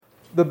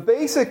The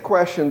basic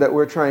question that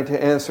we're trying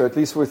to answer, at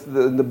least with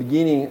the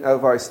beginning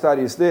of our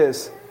study, is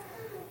this: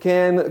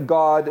 Can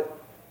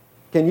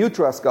you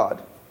trust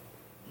God?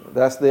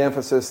 That's the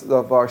emphasis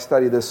of our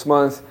study this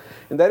month.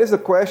 And that is the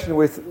question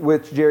with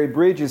which Jerry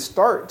Bridges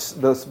starts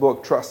this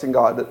book, Trusting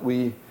God, that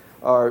we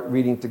are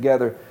reading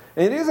together.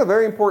 And it is a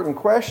very important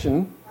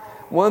question,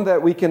 one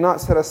that we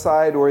cannot set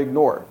aside or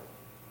ignore.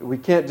 We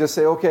can't just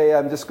say, okay,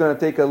 I'm just going to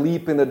take a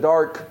leap in the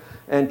dark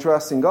and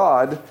trust in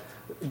God.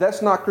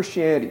 That's not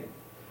Christianity.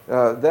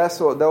 That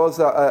was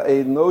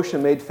a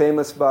notion made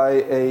famous by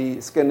a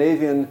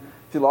Scandinavian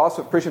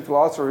philosopher, Christian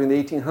philosopher in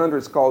the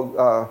 1800s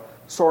called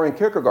Soren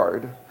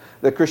Kierkegaard.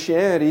 That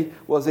Christianity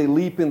was a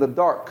leap in the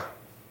dark.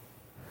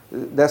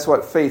 That's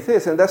what faith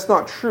is, and that's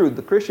not true.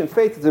 The Christian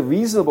faith is a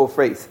reasonable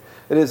faith.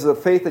 It is a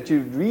faith that you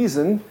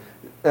reason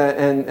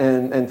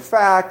and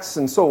facts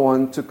and so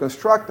on to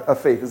construct a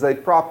faith. It's a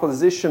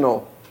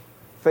propositional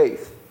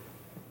faith.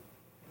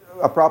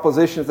 A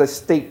proposition is a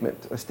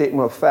statement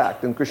of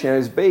fact, and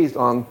Christianity is based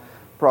on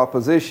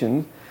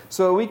proposition.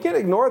 So we can't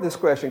ignore this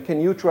question: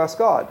 Can you trust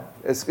God?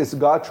 Is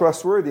God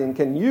trustworthy, and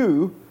can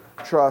you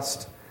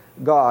trust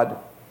God?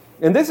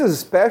 And this is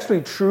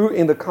especially true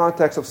in the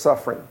context of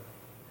suffering,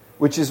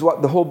 which is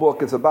what the whole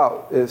book is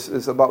about.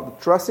 Is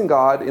about trusting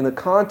God in the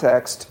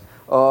context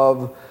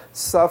of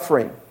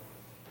suffering.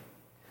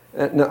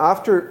 And now,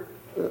 after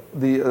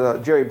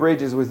Jerry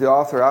Bridges was the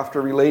author,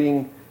 after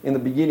relating in the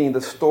beginning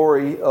the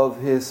story of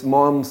his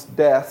mom's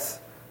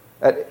death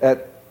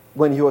at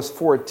when he was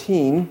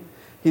 14,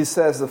 he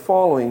says the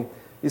following.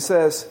 He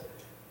says,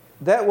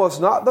 "That was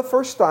not the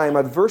first time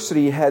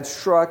adversity had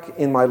struck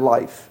in my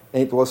life,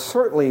 and it was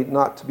certainly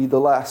not to be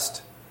the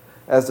last.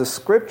 As the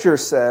scripture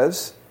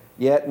says,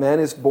 yet man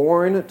is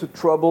born to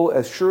trouble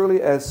as surely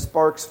as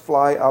sparks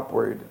fly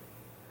upward.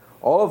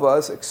 All of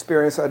us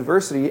experience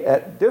adversity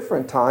at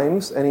different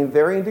times and in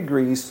varying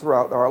degrees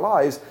throughout our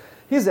lives."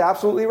 He's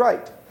absolutely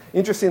right.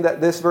 Interesting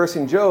that this verse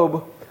in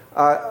Job,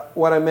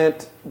 what I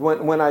meant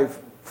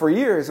for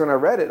years when I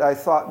read it, I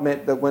thought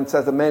meant that when it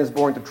says that man is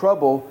born to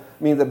trouble,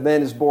 means that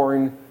man is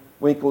born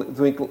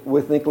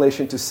with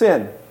inclination to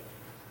sin.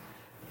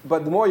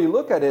 But the more you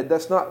look at it,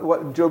 that's not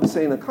what Job is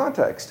saying in the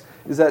context,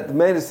 is that the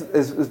man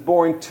is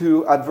born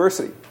to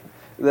adversity.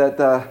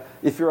 That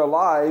if you're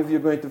alive,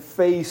 you're going to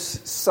face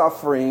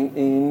suffering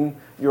in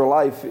your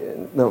life.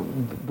 No,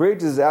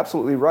 Bridges is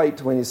absolutely right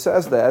when he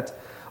says that.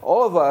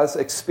 All of us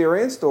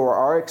experienced or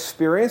are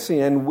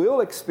experiencing and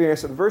will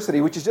experience adversity,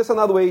 which is just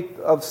another way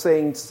of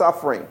saying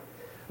suffering.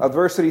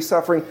 Adversity,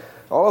 suffering.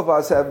 All of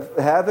us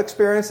have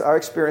experienced, are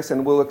experienced,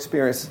 and will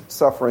experience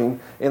suffering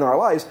in our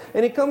lives.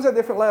 And it comes at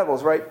different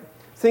levels, right?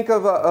 Think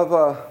of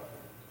a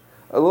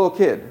little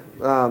kid.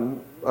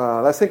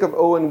 Let's think of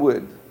Owen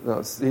Wood.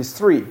 No, he's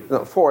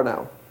 4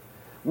 now.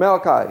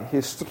 Malachi,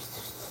 he's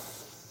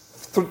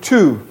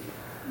 2.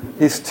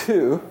 He's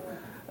 2.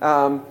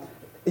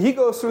 He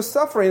goes through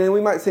suffering, and we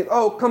might think,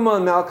 oh, come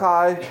on,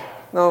 Malachi.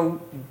 No,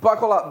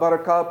 buckle up,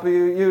 Buttercup.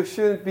 You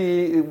shouldn't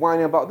be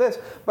whining about this.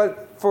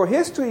 But for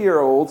his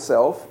 2-year-old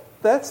self,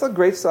 that's a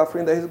great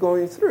suffering that he's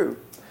going through.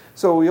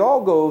 So we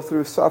all go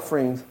through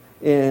suffering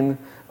in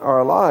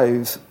our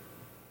lives.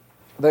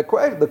 The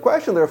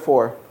question,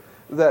 therefore,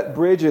 that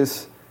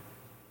Bridges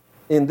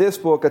in this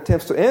book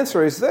attempts to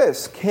answer is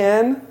this: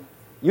 Can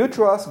you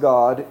trust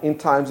God in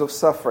times of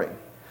suffering?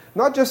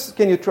 Not just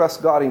can you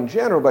trust God in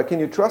general, but can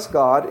you trust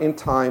God in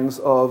times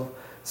of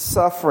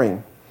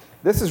suffering?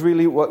 This is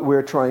really what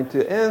we're trying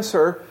to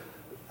answer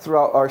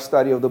throughout our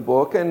study of the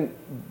book, and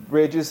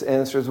Bridges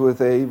answers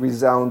with a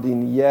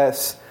resounding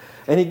yes.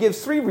 And he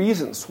gives 3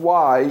 reasons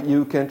why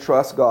you can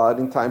trust God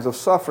in times of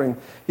suffering.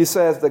 He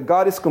says that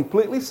God is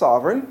completely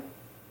sovereign,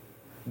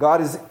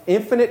 God is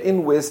infinite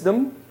in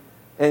wisdom,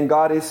 and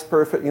God is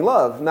perfect in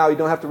love. Now you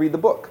don't have to read the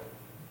book.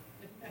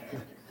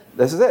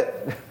 This is it.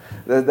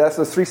 That's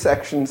the 3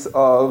 sections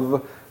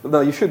of...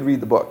 No, you should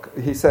read the book.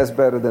 He says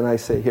better than I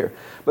say here.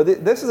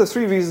 But this is the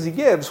 3 reasons he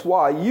gives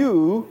why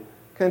you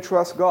can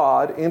trust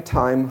God in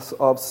times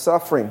of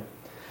suffering.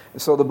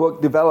 So the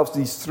book develops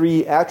these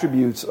 3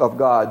 attributes of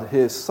God: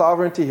 His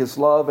sovereignty, His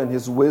love, and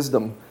His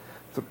wisdom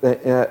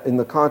in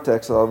the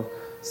context of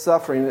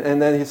suffering.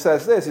 And then he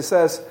says this. He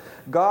says,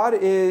 God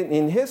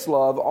in His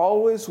love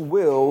always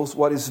wills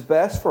what is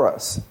best for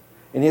us.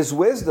 In His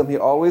wisdom, He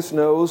always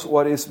knows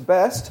what is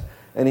best.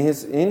 And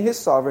in His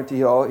sovereignty,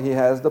 He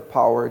has the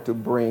power to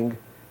bring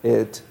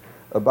it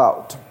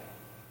about.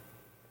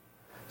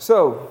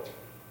 So,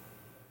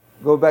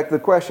 go back to the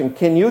question,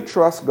 can you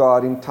trust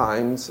God in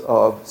times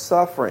of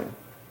suffering?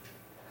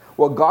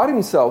 Well, God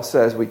Himself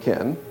says we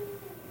can.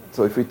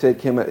 So if we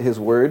take Him at His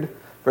word.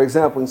 For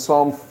example, in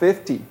Psalm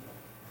 50,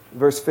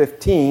 verse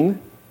 15,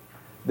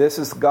 this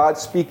is God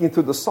speaking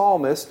to the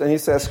psalmist, and He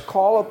says,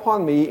 "Call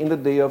upon me in the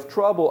day of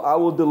trouble. I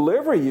will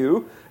deliver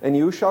you, and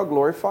you shall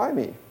glorify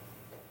me."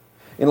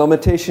 In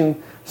Lamentations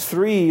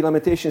 3,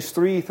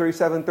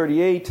 37,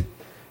 38,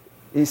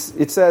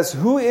 it says,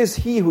 "Who is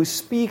he who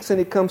speaks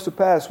and it comes to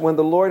pass when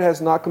the Lord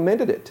has not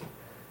commanded it?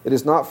 It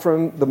is not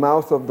from the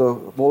mouth of the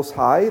Most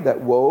High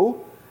that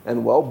woe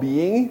and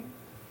well-being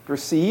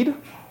proceed."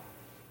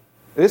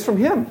 It is from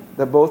Him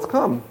that both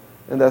come.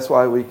 And that's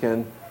why we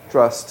can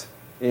trust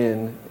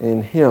in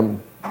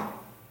Him.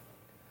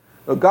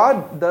 Now,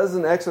 God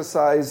doesn't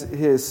exercise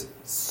His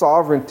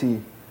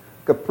sovereignty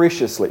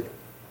capriciously.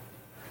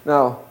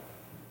 Now,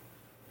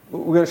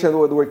 we understand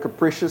what the word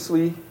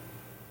capriciously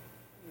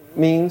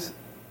means.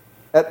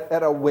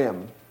 At a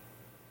whim.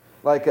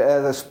 Like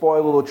as a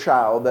spoiled little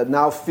child that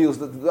now feels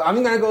that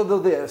I'm going to go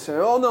do this. And,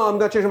 oh no, I'm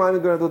going to change my mind,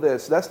 I'm going to do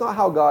this. That's not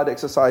how God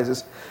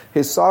exercises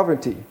His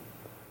sovereignty.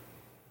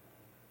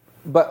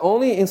 But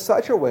only in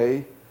such a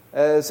way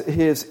as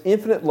His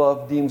infinite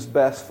love deems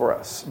best for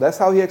us. That's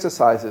how He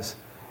exercises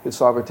His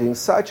sovereignty, in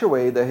such a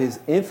way that His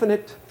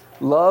infinite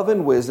love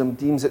and wisdom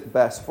deems it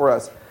best for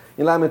us.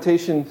 In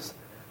Lamentations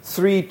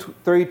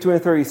 3:32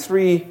 and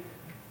 33,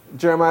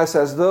 Jeremiah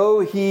says,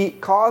 though He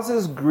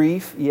causes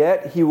grief,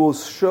 yet He will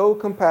show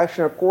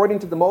compassion according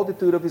to the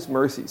multitude of His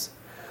mercies.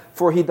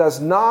 For He does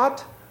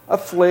not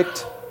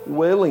afflict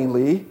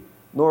willingly,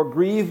 nor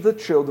grieve the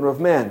children of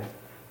men.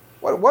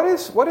 What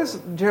is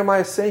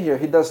Jeremiah saying here?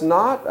 He does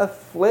not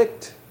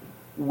afflict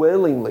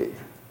willingly.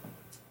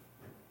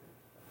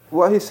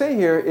 What he's saying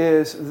here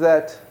is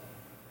that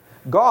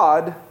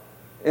God,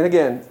 and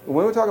again,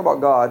 when we talk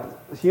about God,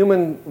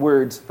 human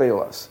words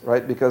fail us,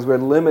 right? Because we're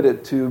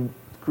limited to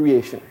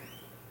creation.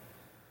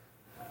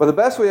 But the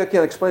best way I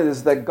can explain it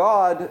is that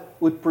God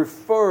would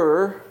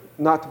prefer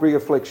not to bring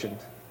affliction.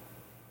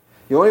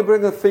 He only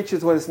brings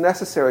afflictions when it's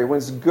necessary, when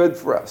it's good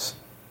for us.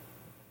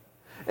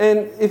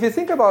 And if you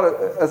think about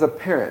it as a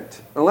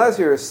parent, unless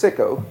you're a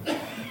sicko,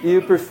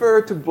 you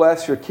prefer to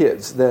bless your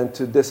kids than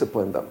to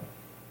discipline them.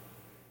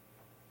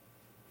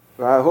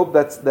 I hope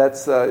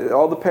that's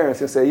all the parents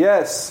can say,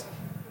 yes,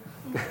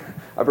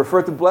 I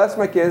prefer to bless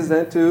my kids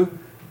than to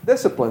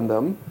discipline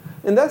them.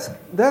 And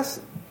that's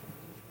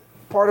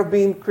part of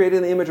being created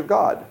in the image of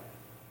God,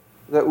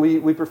 that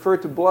we prefer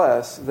to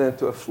bless than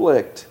to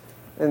afflict.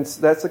 And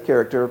that's the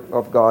character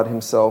of God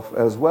Himself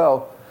as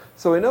well.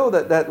 So we know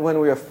that when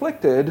we're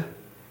afflicted,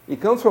 it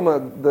comes from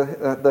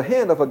the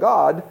hand of a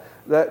God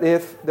that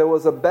if there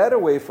was a better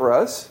way for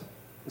us,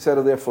 instead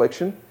of the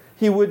affliction,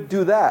 He would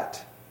do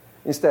that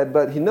instead.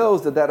 But He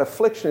knows that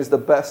affliction is the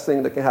best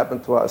thing that can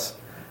happen to us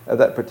at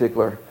that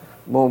particular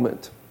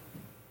moment.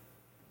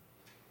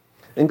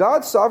 And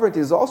God's sovereignty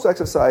is also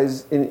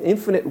exercised in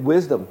infinite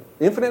wisdom,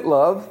 infinite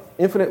love,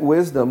 infinite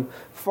wisdom,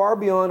 far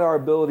beyond our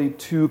ability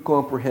to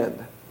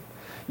comprehend.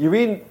 You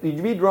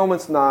read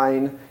Romans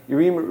 9, you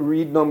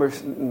read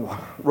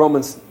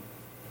Romans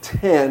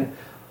 10.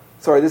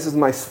 Sorry, this is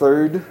my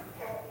third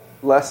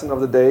lesson of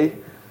the day,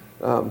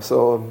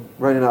 so I'm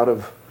running out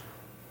of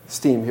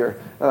steam here.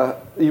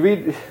 You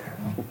read...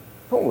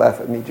 Don't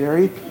laugh at me,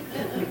 Jerry.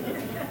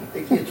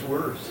 It gets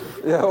worse.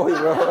 Yeah, well,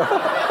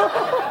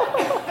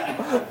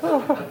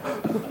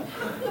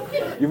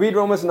 you read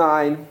Romans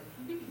 9,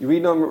 you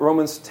read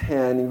Romans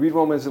 10, you read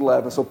Romans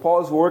 11. So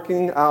Paul is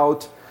working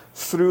out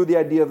through the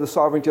idea of the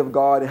sovereignty of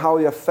God and how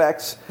He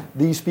affects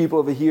these people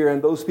over here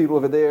and those people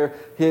over there,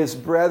 His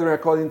brethren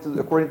according to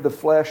the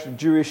flesh, the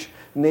Jewish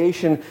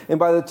nation. And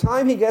by the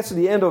time he gets to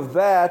the end of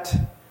that,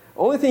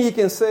 only thing he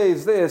can say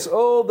is this: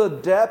 oh, the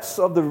depths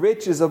of the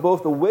riches of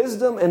both the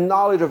wisdom and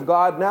knowledge of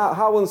God. Now,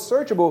 how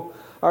unsearchable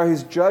are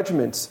His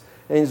judgments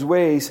and His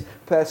ways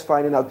past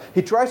finding out.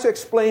 He tries to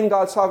explain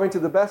God's sovereignty to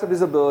the best of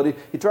his ability.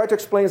 He tries to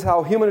explain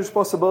how human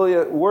responsibility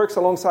works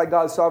alongside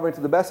God's sovereignty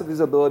to the best of his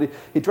ability.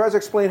 He tries to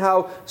explain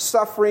how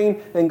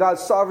suffering and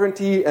God's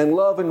sovereignty and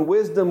love and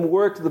wisdom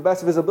work to the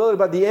best of his ability.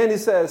 But at the end he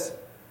says,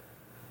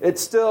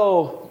 it's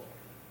still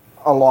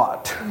a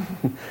lot.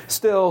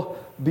 Still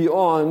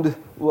beyond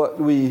what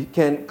we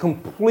can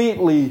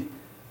completely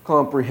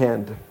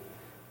comprehend.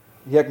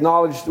 He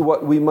acknowledged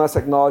what we must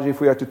acknowledge if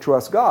we are to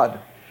trust God.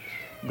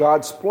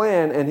 God's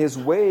plan and His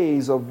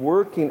ways of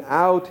working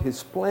out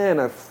His plan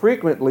are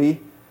frequently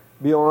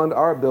beyond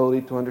our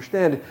ability to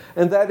understand.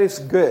 And that is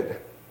good.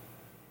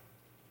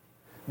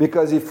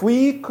 Because if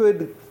we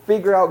could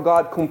figure out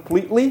God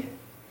completely,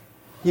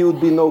 He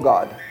would be no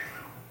God.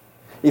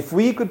 If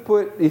we could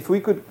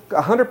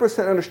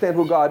 100% understand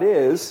who God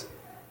is,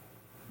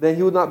 then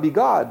He would not be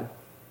God.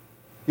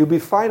 He would be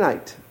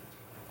finite.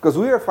 Because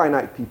we are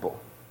finite people.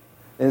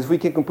 And if we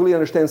can completely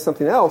understand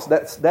something else,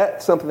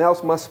 that something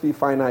else must be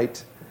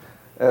finite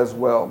as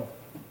well.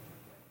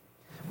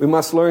 We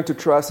must learn to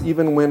trust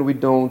even when we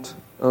don't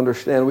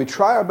understand. We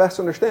try our best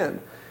to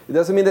understand. It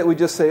doesn't mean that we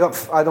just say, oh,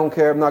 I don't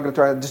care, I'm not going to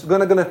try. I'm just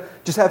going to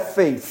just have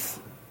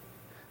faith.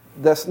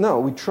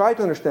 No, we try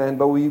to understand,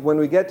 but when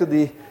we get to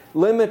the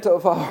limit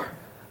of our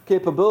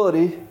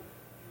capability,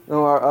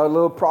 our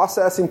little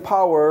processing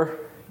power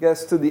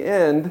gets to the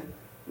end,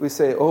 we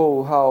say,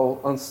 oh, how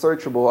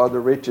unsearchable are the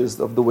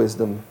riches of the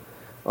wisdom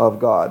of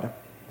God.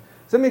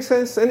 Does that make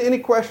sense? Any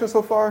questions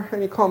so far?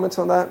 Any comments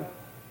on that?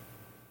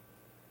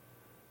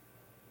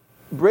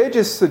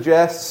 Bridges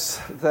suggests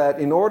that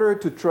in order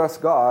to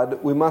trust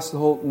God, we must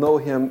know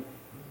Him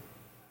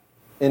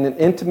in an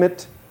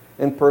intimate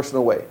and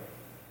personal way.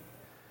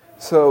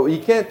 So you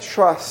can't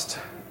trust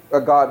a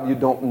God you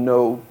don't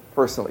know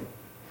personally.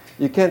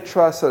 You can't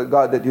trust a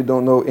God that you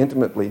don't know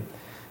intimately.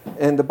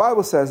 And the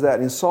Bible says that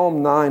in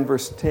Psalm 9,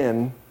 verse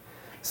 10,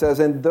 it says,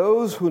 "And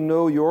those who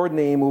know your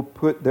name will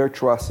put their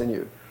trust in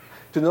you."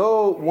 To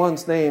know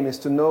one's name is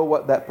to know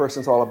what that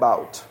person's all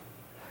about.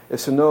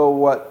 Is to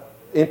know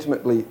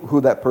intimately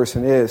who that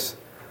person is.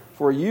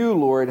 "For you,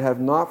 Lord, have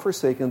not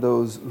forsaken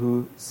those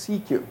who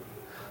seek you."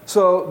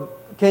 So,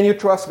 can you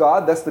trust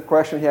God? That's the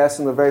question he asks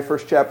in the very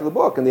first chapter of the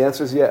book, and the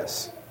answer is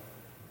yes.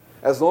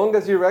 As long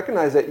as you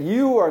recognize that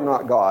you are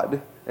not God,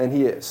 and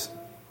he is.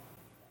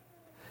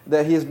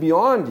 That he is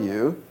beyond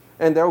you,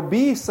 and there will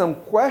be some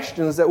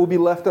questions that will be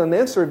left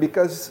unanswered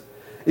because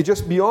it's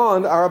just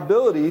beyond our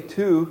ability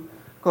to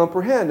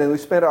comprehend. And we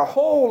spent our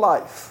whole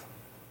life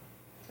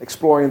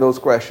exploring those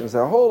questions,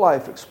 our whole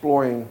life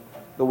exploring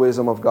the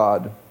wisdom of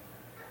God.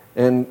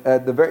 And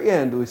at the very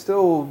end, we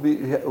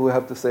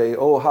have to say,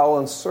 "Oh, how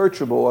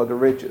unsearchable are the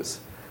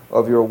riches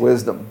of your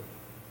wisdom."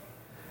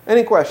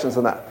 Any questions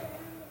on that?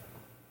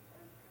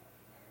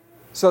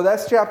 So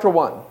that's chapter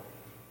 1.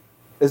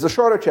 It's a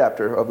shorter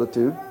chapter of the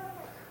two.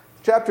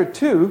 Chapter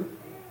 2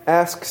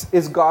 asks,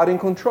 is God in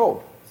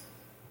control?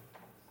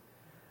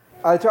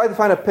 I tried to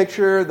find a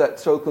picture that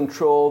showed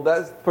control.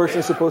 That person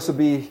is supposed to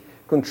be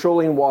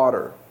controlling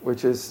water,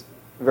 which is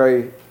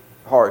very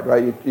hard,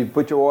 right? You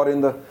put your water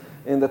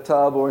in the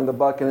tub or in the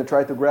bucket and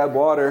try to grab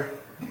water.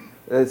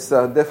 It's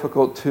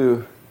difficult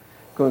to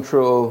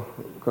control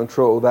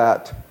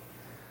that.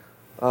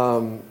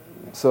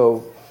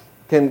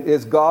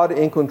 Is God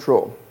in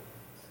control?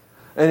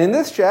 And in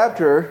this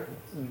chapter,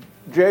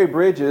 Jerry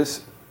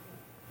Bridges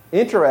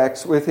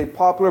interacts with a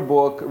popular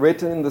book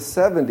written in the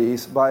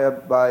 70s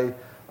by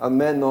a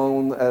man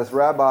known as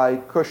Rabbi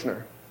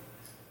Kushner.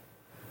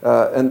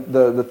 And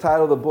the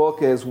title of the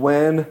book is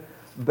 "When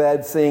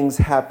Bad Things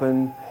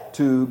Happen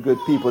to Good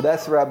People."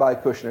 That's Rabbi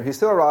Kushner. He's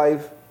still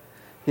alive.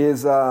 He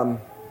is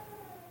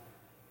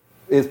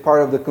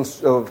part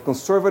of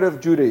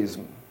conservative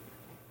Judaism.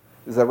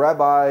 He's a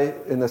rabbi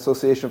in the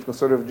Association of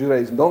Conservative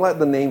Judaism. Don't let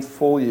the name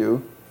fool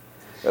you.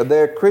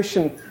 They're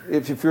Christian.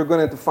 If you're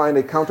going to find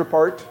a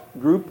counterpart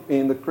group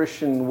in the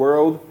Christian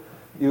world,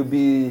 you'll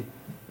be,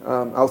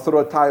 I'll throw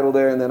a title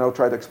there and then I'll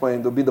try to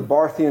explain. They'll be the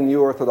Barthian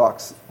New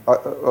Orthodox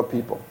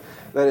people.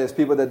 That is,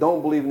 people that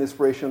don't believe in the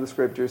inspiration of the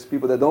Scriptures,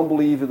 people that don't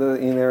believe in the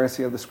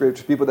inerrancy of the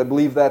Scriptures, people that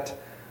believe that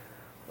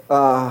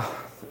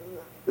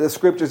the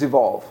Scriptures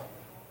evolve.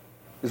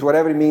 Is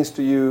whatever it means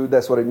to you,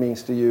 that's what it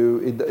means to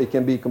you. It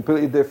can be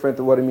completely different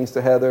to what it means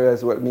to Heather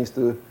as what it means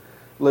to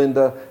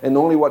Linda. And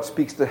only what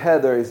speaks to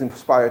Heather is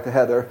inspired to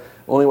Heather.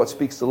 Only what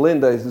speaks to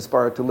Linda is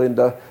inspired to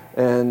Linda.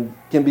 And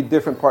can be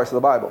different parts of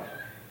the Bible.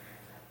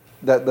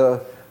 That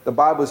the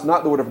Bible is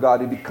not the Word of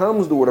God. It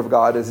becomes the Word of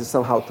God as it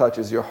somehow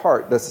touches your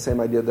heart. That's the same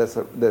idea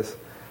that this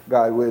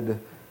guy would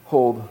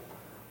hold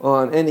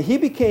on. And he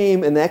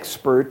became an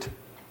expert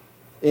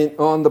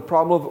on the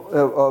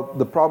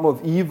problem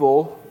of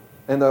evil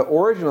and the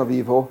origin of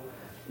evil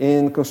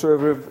in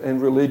conservative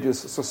and religious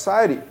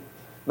society.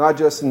 Not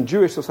just in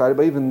Jewish society,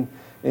 but even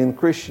in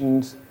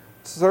Christian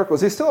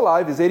circles. He's still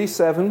alive. He's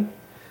 87.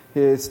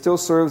 He still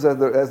serves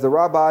as the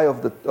rabbi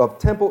of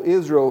Temple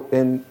Israel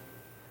in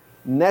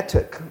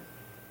Natick,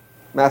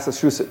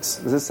 Massachusetts.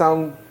 Does this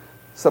sound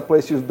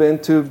someplace you've been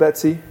to,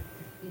 Betsy?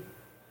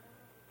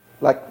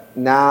 Like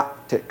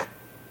Natick.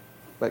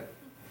 Like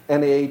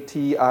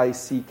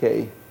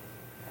Natick,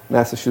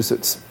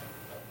 Massachusetts.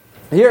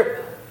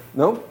 Here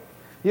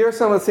are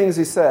some of the things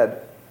he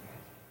said.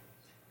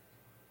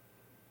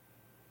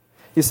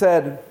 He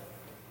said,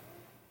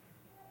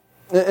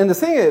 and the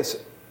thing is,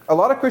 a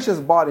lot of Christians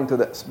bought into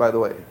this, by the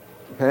way.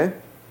 Okay?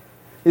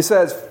 He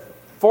says,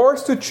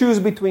 forced to choose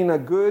between a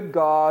good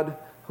God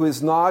who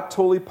is not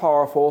totally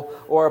powerful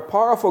or a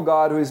powerful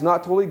God who is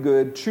not totally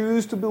good,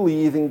 choose to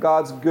believe in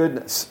God's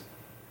goodness.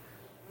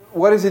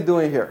 What is he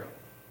doing here?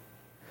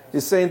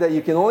 He's saying that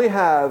you can only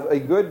have a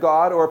good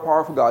God or a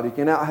powerful God. You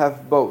cannot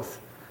have both.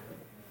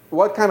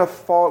 What kind of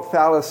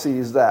fallacy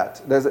is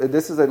that?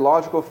 This is a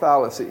logical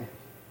fallacy.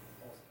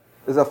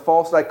 It's a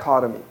false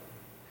dichotomy.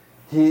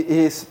 He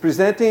is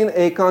presenting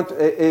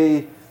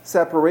a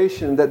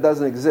separation that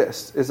doesn't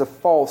exist. It's a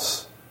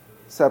false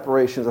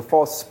separation. It's a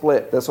false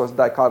split. That's what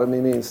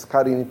dichotomy means,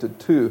 cutting into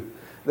two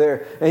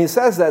there. And he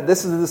says that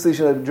this is the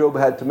decision that Job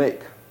had to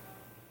make.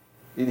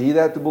 He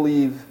had to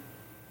believe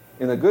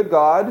in a good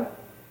God,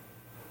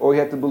 or he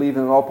had to believe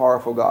in an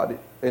all-powerful God.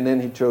 And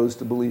then he chose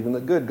to believe in the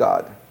good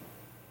God.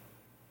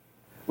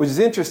 Which is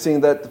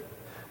interesting that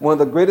one of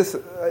the greatest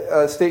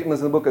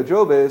statements in the book of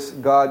Job is,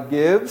 God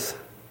gives,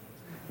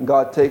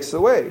 God takes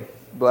away.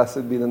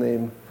 Blessed be the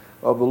name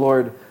of the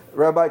Lord.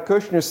 Rabbi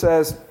Kushner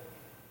says,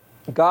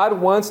 God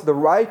wants the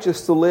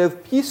righteous to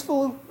live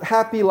peaceful,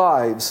 happy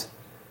lives,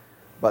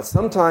 but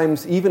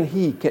sometimes even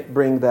He can't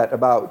bring that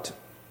about.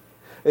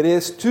 It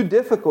is too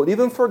difficult,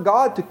 even for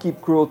God, to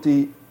keep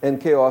cruelty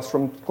and chaos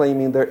from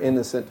claiming their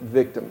innocent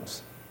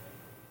victims.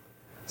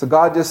 So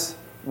God just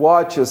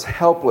watches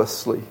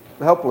helplessly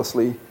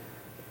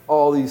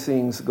all these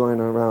things going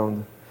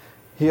around.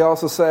 He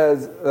also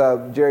says,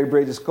 Jerry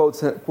Bridges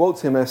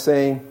quotes him as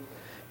saying,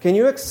 can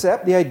you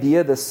accept the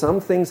idea that some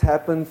things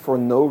happen for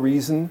no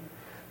reason?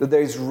 that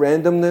there is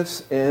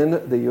randomness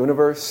in the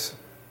universe.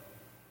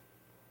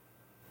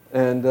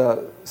 And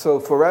so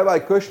for Rabbi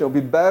Kushner, it would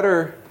be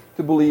better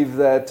to believe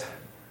that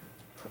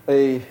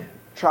a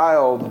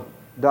child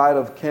died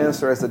of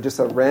cancer as just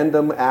a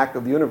random act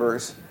of the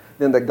universe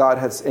than that God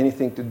has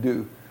anything to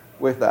do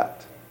with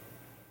that.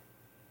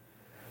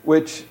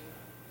 Which,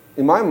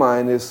 in my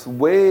mind, is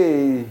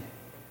way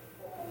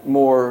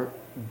more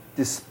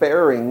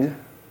despairing,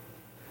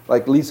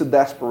 like leads to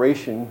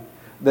desperation,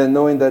 than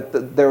knowing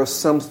that there was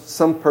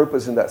some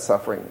purpose in that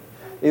suffering.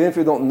 Even if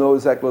you don't know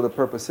exactly what the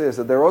purpose is,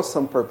 that there was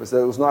some purpose, that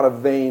it was not a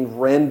vain,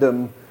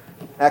 random,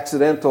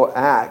 accidental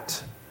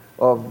act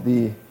of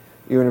the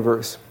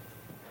universe.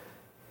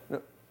 Now,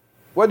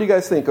 what do you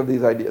guys think of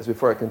these ideas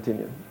before I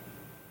continue?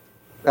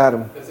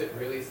 Adam? Does it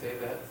really say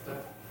that stuff?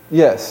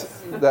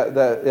 Yes.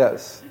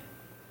 Yes.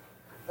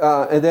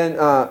 And then,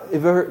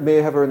 you may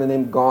have heard the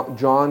name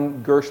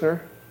John Gershner.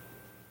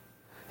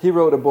 He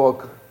wrote a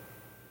book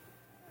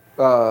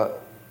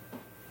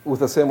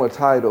with a similar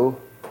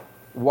title,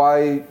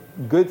 Why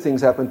Good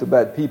Things Happen to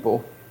Bad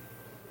People,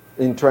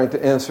 in trying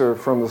to answer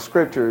from the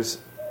scriptures.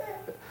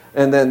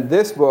 And then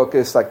this book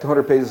is like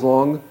 200 pages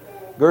long.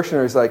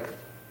 Gershner is like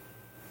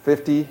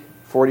 50,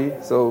 40,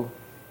 so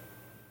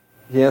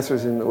he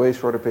answers in way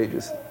shorter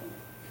pages.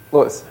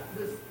 Lois?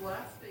 This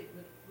last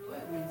statement really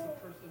means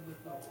a person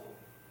with no hope.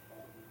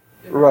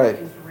 If Right.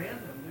 everything's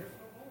random, there's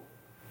no hope.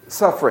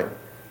 Suffering.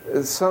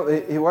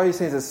 What he's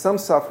saying is that some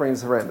suffering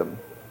is random.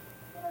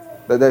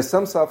 That there's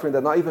some suffering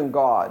that not even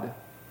God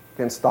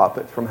can stop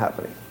it from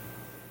happening.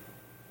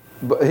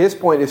 But his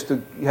point is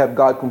to have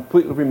God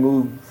completely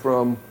removed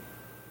from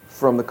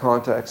the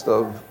context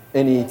of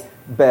any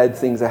bad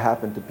things that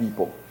happen to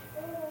people.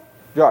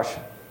 Josh,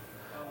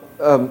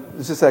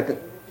 just a second.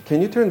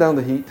 Can you turn down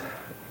the heat?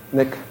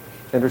 Nick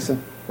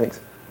Anderson? Thanks.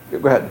 Go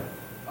ahead.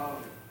 So,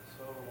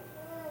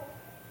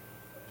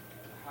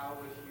 how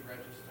would he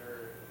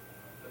register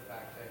the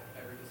fact that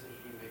every decision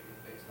you make is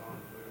based on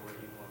good or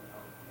evil and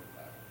outcome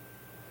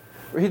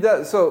of that? He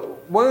does. So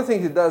one of the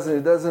things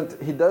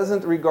he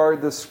doesn't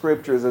regard the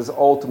scriptures as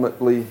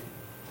ultimately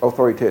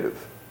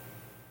authoritative,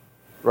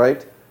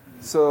 right?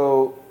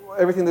 So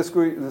everything the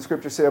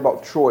scriptures say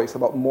about choice,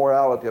 about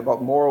morality,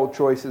 about moral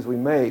choices we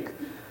make,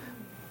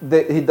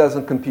 he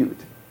doesn't compute,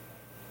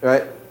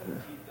 right?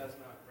 He does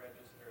not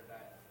register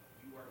that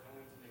you are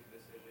going to make a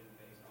decision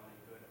based on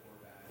a good or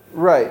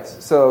bad. Right.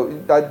 So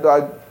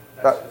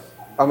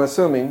I'm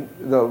assuming,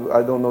 though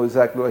I don't know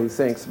exactly what he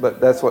thinks,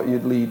 but that's what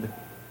you'd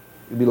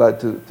be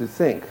led to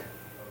think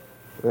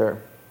there.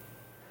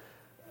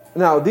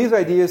 Now, these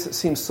ideas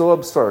seem so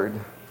absurd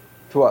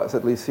to us,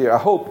 at least here. I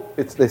hope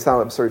they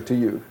sound absurd to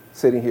you,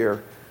 sitting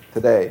here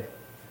today.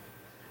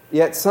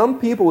 Yet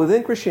some people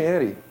within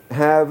Christianity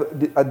have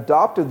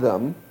adopted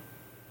them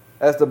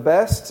as the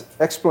best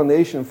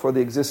explanation for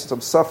the existence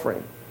of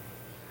suffering.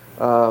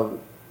 I'll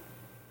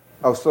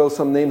throw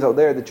some names out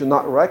there that you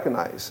not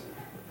recognize,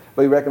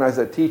 but you recognize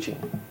that teaching.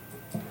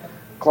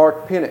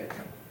 Clark Pinnock,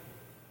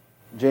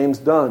 James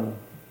Dunn.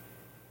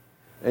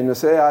 And you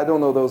say, I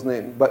don't know those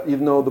names, but you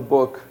know the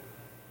book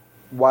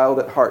Wild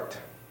at Heart.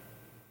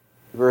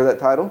 You've heard that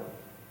title?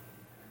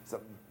 It's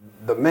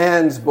the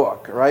man's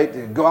book, right?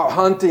 You go out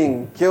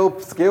hunting, kill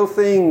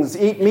things,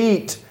 eat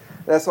meat.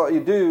 That's what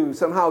you do.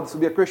 Somehow this will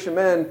be a Christian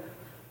man.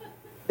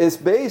 It's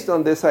based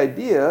on this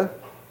idea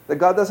that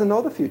God doesn't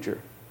know the future.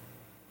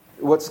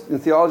 What's in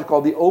theology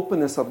called the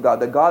openness of God,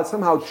 that God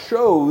somehow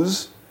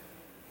chose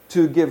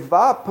to give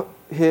up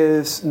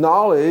his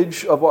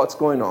knowledge of what's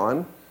going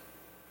on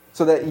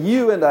so that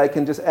you and I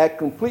can just act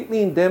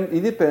completely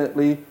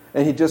independently,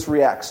 and he just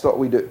reacts to what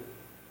we do.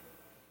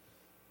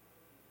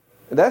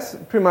 And that's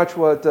pretty much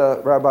what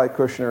Rabbi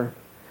Kushner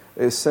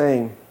is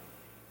saying.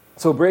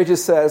 So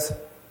Bridges says,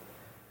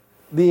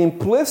 the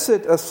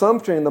implicit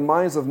assumption in the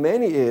minds of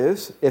many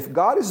is, if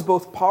God is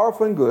both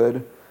powerful and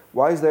good,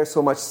 why is there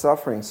so much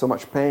suffering, so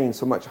much pain,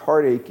 so much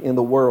heartache in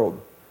the world?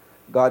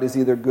 God is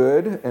either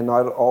good and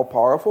not all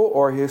powerful,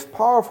 or he is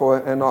powerful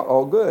and not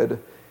all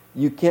good.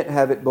 You can't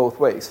have it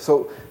both ways.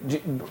 So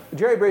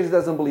Jerry Bridges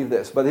doesn't believe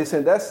this, but he's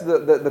saying that's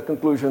the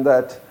conclusion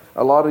that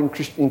a lot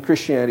in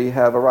Christianity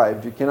have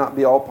arrived. You cannot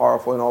be all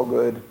powerful and all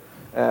good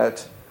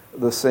at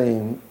the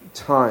same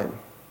time.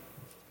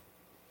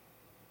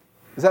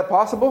 Is that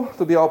possible,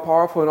 to be all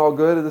powerful and all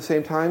good at the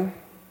same time?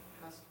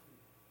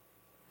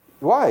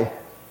 Why?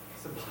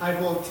 The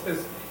Bible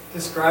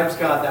describes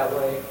God that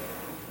way.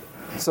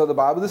 So the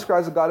Bible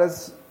describes God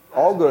as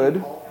all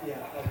good,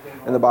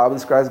 and the Bible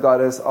describes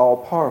God as all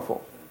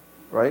powerful,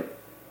 right?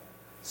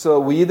 So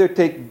we either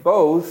take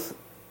both.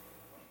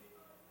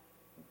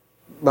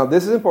 Now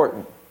this is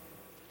important.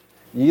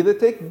 You either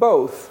take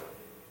both,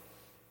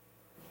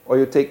 or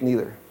you take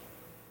neither.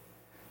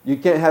 You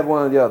can't have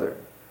one or the other.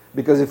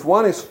 Because if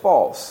one is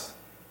false,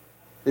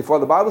 if what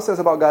the Bible says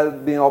about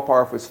God being all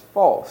powerful is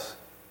false,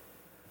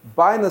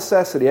 by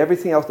necessity,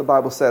 everything else the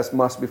Bible says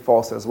must be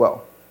false as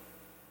well.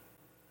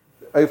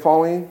 Are you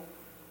following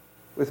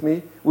with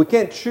me? We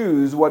can't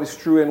choose what is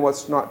true and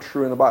what's not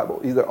true in the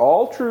Bible. Either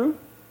all true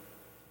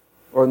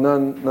or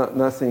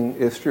nothing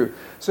is true.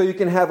 So you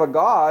can have a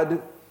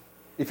God,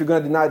 if you're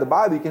going to deny the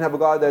Bible, you can have a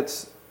God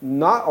that's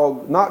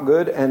not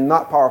good and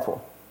not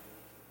powerful.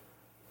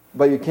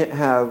 But you can't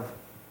have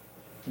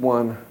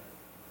one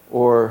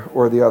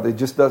or the other. It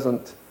just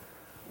doesn't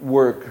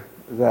work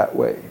that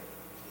way.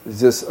 It's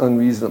just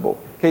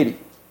unreasonable. Katie.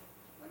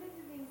 One of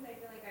the things I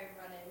feel like I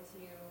run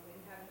into in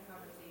having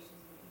conversations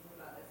with people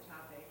about this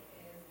topic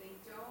is they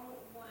don't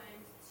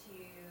want to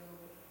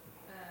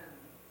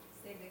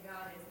say that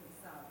God isn't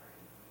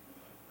sovereign.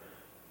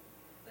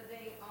 But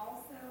they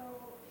also,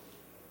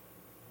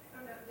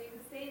 I don't know, they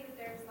would say that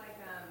there's like,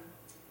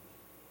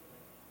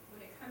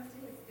 when it comes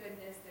to his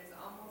goodness, there's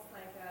almost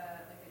like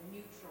a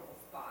neutral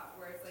spot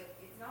where it's like,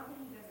 it's not that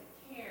he doesn't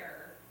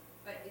care,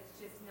 but it's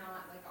just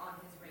not like on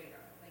his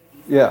radar. Like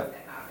these Yeah. things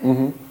that happen.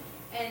 Mm-hmm.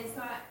 And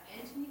so,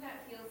 and to me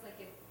that feels like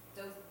if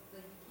those,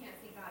 like you can't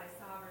say God is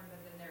sovereign, but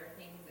then there are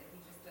things that he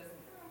just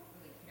doesn't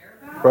really care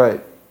about.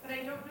 Right. But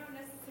I don't know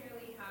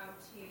necessarily how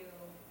to,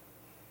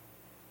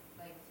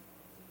 like,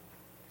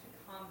 to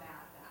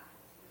combat that.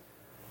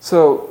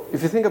 So,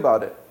 if you think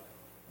about it,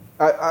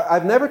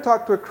 I've never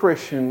talked to a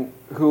Christian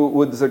who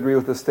would disagree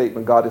with the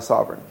statement, God is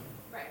sovereign.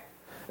 Right.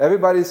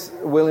 Everybody's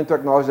willing to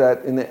acknowledge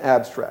that in the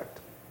abstract.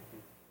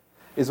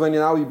 It's when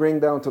now you bring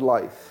down to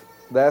life.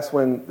 That's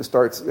when it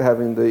starts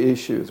having the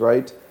issues,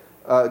 right?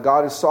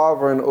 God is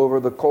sovereign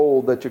over the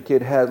cold that your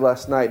kid had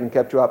last night and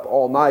kept you up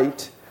all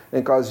night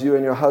and caused you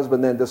and your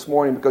husband then this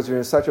morning, because you're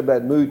in such a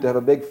bad mood, to have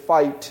a big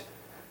fight,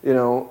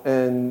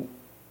 and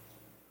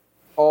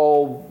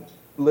all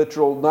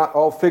literal, not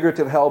all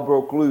figurative hell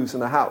broke loose in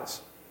the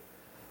house.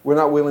 We're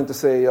not willing to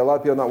say, a lot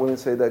of people are not willing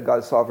to say that God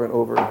is sovereign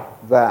over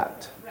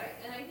that. Right.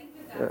 And I think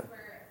that that's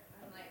where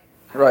I'm like,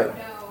 I Right. don't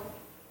know.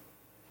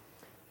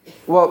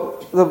 Well,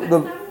 That's not an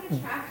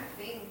attractive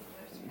thing.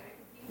 That's kind of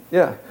confusing.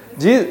 yeah.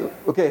 Jesus,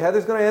 okay,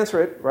 Heather's going to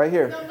answer it right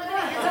here. No, I'm not going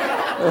to answer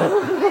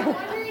that. I'm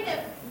wondering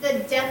if the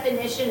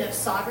definition of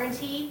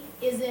sovereignty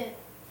isn't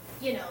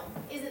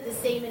the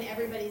same in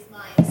everybody's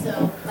mind.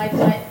 So, like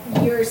what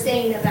you're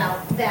saying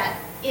about that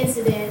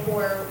incident,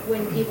 or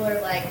when people are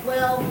like,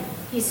 well,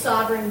 he's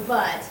sovereign,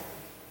 but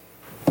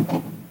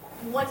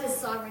what does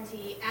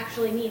sovereignty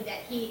actually mean?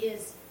 That he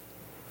is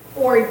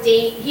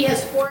ordained, he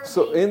has foreordained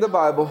So in the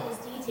Bible, all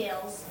those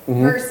details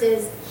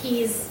versus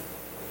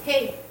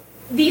hey,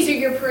 these are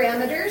your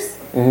parameters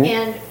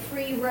and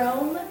free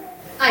roam.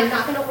 I'm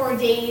not going to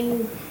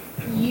ordain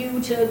you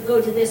to go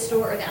to this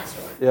store or that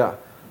store. yeah.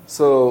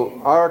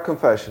 So our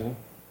confession,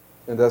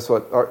 and that's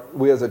what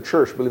we as a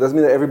church believe, doesn't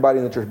mean that everybody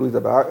in the church believes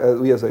that, but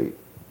we as a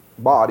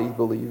body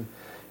believe,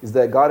 is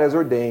that God has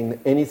ordained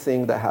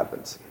anything that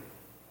happens.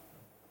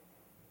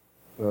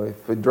 Well,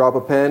 if we drop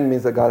a pen, it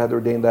means that God had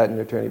ordained that in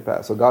your eternity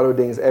past. So God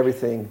ordains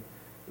everything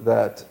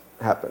that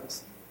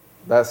happens.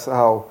 That's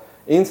how,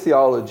 in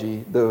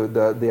theology,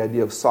 the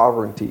idea of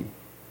sovereignty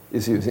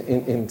is used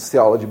in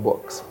theology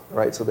books,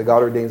 right? So that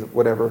God ordains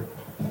whatever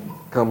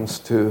comes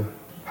to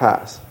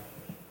pass.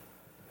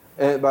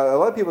 But a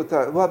lot of people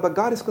thought, well, but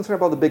God is concerned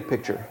about the big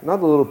picture, not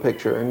the little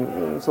picture,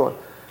 and so on.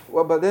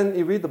 Well, but then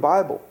you read the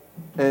Bible,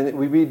 and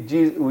we read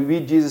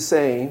Jesus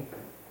saying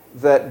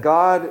that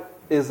God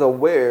is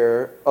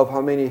aware of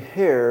how many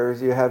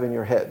hairs you have in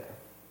your head.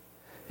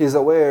 He's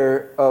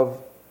aware of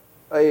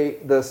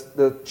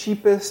the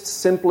cheapest,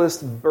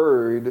 simplest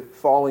bird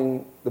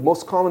falling, the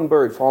most common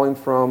bird falling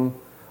from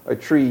a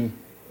tree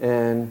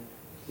and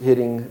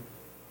hitting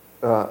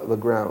the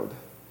ground.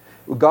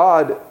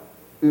 God,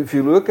 if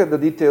you look at the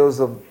details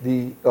of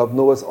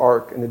Noah's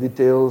Ark and the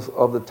details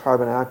of the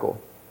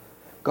tabernacle,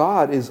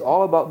 God is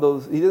all about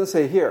those. He doesn't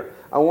say, here,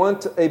 I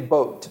want a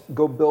boat.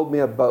 Go build me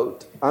a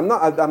boat. I'm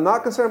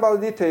not concerned about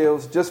the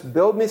details. Just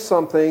build me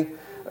something.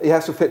 It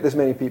has to fit this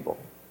many people.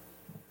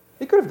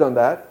 He could have done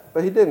that,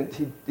 but he didn't.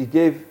 He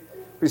gave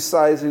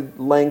precise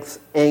lengths,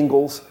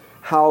 angles,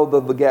 how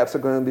the gaps are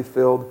going to be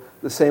filled.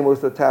 The same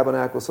with the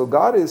tabernacle. So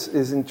God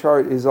is in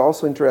charge. Is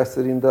also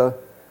interested in the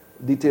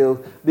details,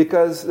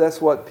 because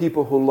that's what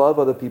people who love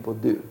other people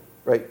do,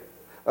 right?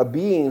 A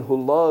being who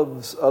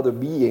loves other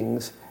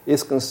beings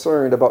is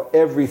concerned about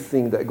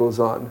everything that goes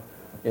on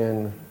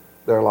in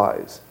their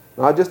lives.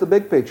 Not just the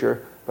big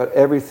picture, but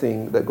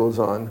everything that goes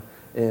on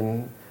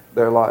in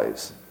their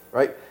lives,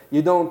 right?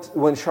 You don't,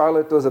 when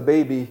Charlotte was a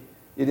baby,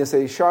 you didn't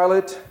say,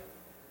 Charlotte,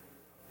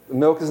 the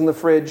milk is in the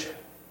fridge.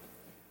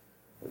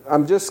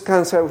 I'm just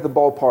concerned with the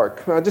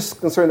ballpark. I'm just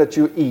concerned that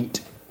you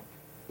eat.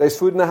 There's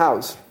food in the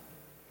house.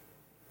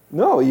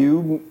 No,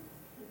 you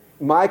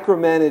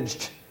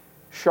micromanaged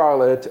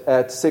Charlotte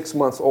at 6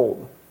 months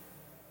old.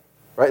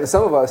 Right? And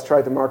some of us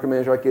tried to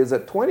micromanage our kids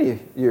at 20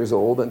 years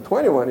old and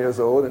 21 years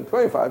old and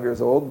 25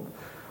 years old.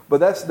 But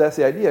that's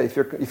the idea.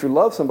 If you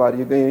love somebody,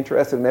 you're being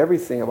interested in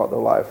everything about their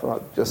life,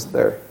 not just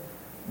their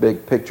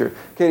big picture.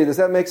 Katie, does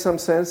that make some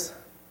sense?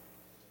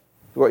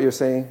 What you're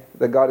saying?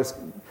 That God is,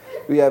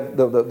 we have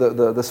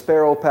the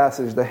sparrow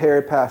passage, the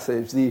hare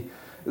passage, the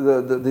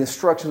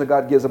instruction that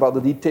God gives about the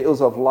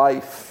details of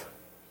life.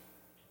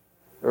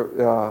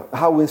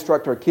 How we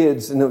instruct our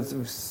kids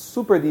in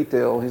super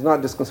detail. He's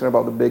not just concerned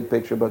about the big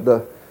picture, but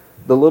the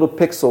the little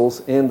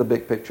pixels in the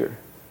big picture.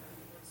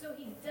 So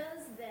he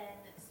does then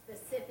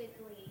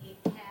specifically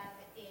have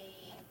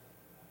a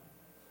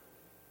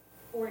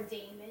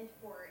ordainment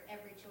for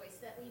every choice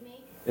that we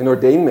make? An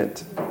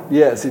ordainment.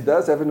 Yes, he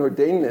does have an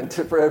ordainment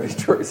for every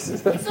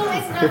choice. So it's not,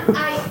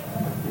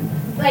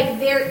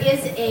 there is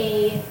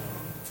a,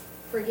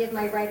 forgive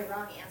my right or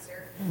wrong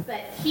answer,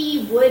 but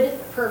he would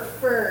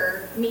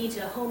prefer me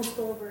to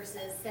homeschool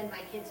versus send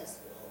my kid to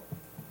school.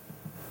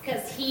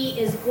 Because he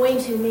is going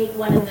to make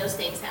one of those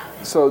things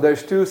happen. So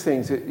there's two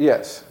things,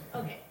 yes.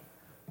 Okay.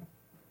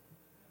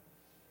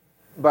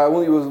 But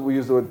we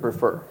use the word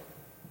prefer.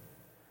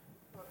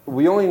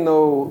 We only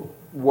know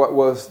what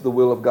was the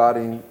will of God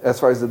as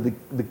far as the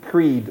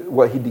decreed,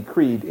 what he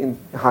decreed in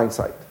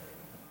hindsight.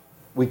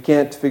 We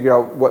can't figure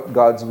out what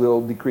God's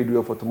decreed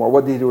will for tomorrow.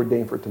 What did he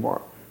ordain for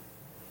tomorrow?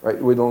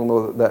 Right? We don't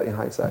know that in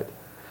hindsight.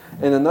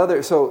 And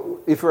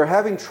so if we're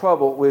having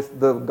trouble with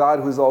the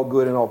God who's all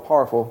good and all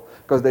powerful,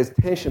 because there's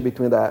tension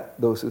between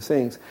those two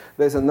things,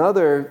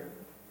 there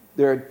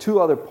are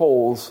two other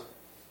poles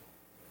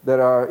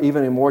that are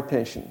even in more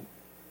tension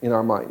in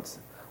our minds.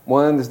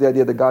 One is the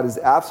idea that God is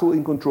absolutely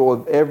in control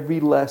of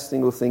every last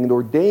single thing and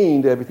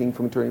ordained everything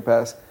from eternity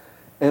past,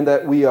 and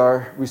that we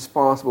are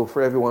responsible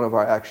for every one of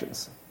our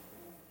actions.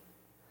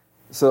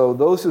 So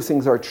those two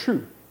things are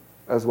true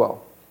as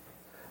well.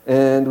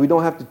 And we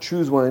don't have to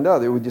choose one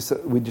another. We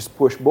just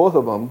push both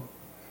of them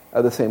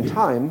at the same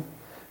time.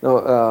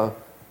 Now,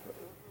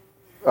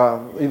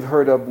 you've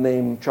heard of the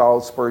name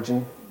Charles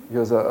Spurgeon. He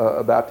was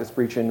a Baptist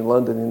preacher in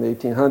London in the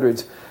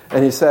 1800s.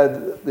 And he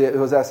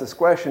was asked this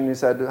question. He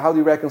said, how do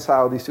you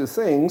reconcile these two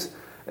things?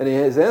 And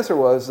his answer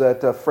was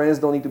that friends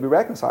don't need to be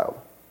reconciled.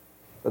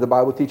 But the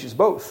Bible teaches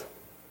both.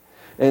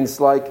 And it's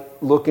like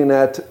looking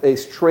at a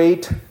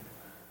straight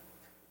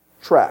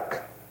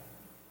track.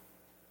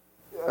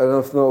 I don't know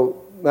if you know,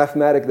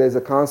 mathematically there's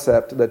a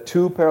concept that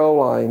two parallel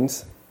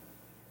lines,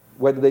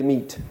 where do they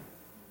meet?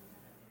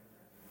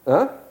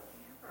 Huh?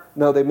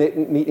 No, they meet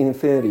in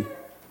infinity.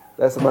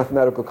 That's a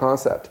mathematical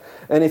concept.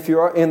 And if you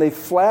are in a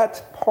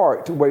flat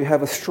part where you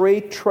have a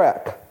straight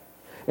track,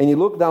 and you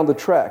look down the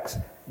tracks,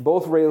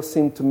 both rails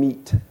seem to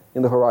meet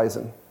in the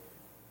horizon.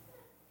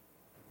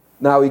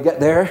 Now you get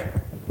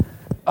there,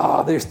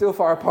 they're still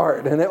far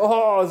apart, and it's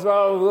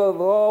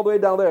all the way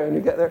down there, and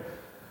you get there.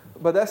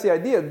 But that's the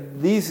idea.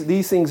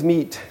 These things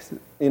meet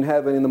in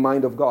heaven in the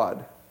mind of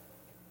God.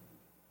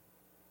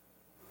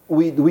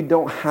 We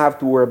don't have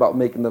to worry about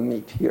making them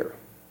meet here.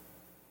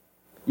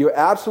 You're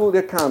absolutely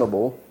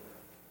accountable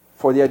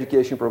for the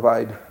education you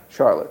provide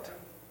Charlotte.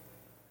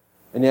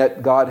 And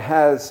yet God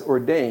has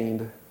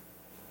ordained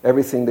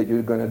everything that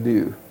you're going to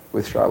do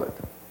with Charlotte.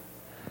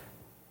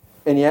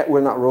 And yet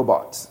we're not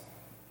robots.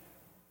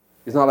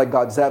 It's not like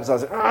God zaps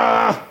us,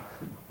 I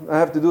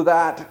have to do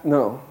that.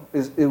 No.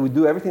 We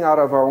do everything out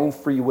of our own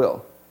free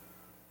will.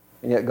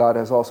 And yet God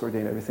has also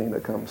ordained everything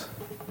that comes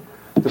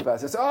to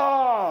pass. It's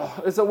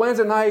a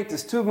Wednesday night.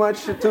 It's too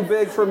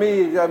big for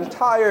me. I'm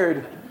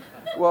tired.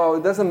 Well,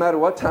 it doesn't matter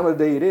what time of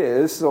day it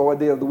is or what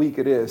day of the week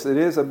it is. It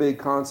is a big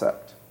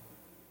concept.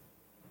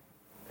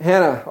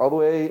 Hannah, all the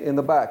way in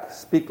the back.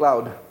 Speak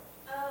loud. I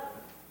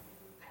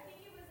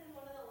think it was in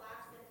one of the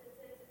last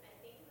sentences, I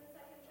think in the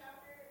second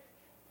chapter,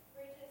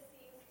 where it just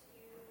seems to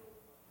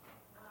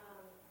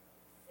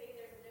say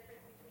there's a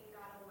difference between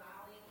God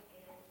allowing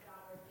and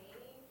God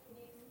ordaining. Can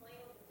you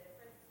explain what the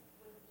difference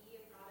would be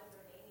if God is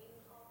ordaining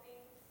all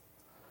things?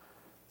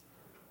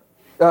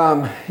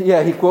 He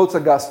quotes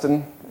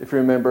Augustine, if you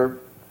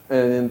remember.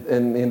 And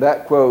in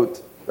that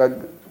quote,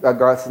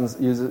 Augustine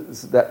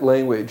uses that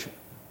language.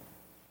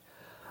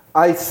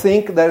 I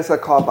think that is a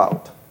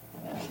cop-out.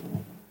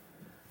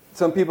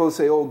 Some people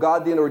say,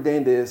 God didn't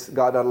ordain this,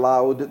 God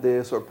allowed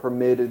this or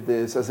permitted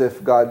this, as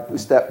if God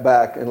stepped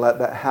back and let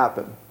that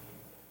happen.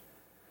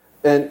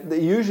 And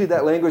usually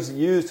that language is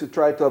used to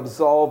try to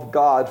absolve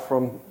God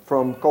from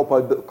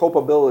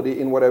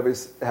culpability in whatever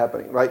is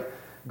happening, right?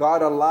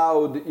 God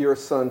allowed your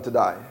son to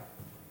die.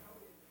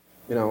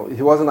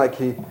 He wasn't like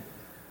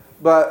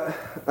But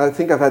I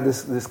think I've had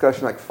this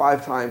discussion like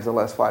 5 times in the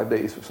last 5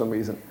 days for some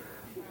reason.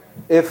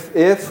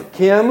 If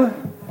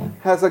Kim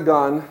has a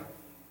gun,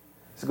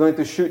 he's going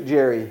to shoot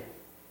Jerry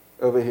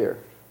over here.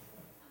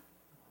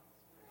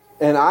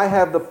 And I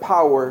have the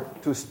power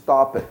to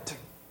stop it.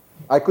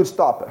 I could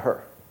stop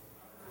her.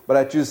 But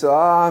I choose,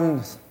 I'm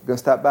going to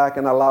step back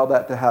and allow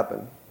that to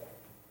happen.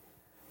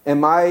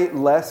 Am I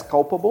less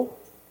culpable?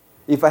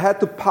 If I had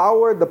the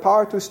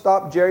power to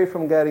stop Jerry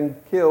from getting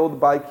killed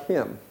by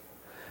Kim,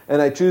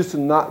 and I choose to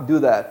not do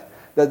that,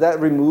 does that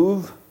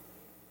remove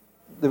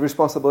the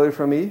responsibility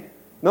from me?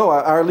 No,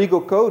 our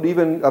legal code,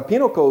 even a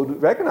penal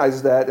code,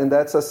 recognizes that, and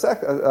that's no,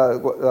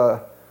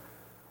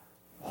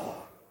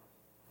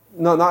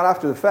 not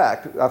after the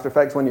fact. After the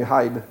fact is when you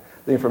hide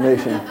the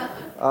information.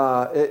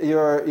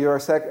 You're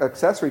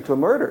accessory to a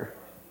murder.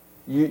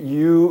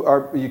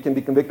 You can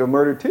be convicted of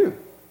murder too.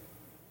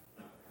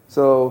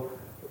 So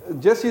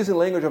just using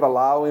language of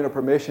allowing or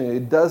permission,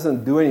 it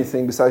doesn't do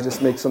anything besides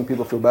just make some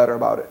people feel better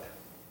about it.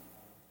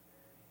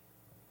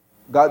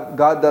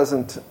 God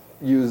doesn't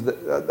use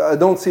I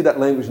don't see that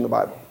language in the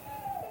Bible.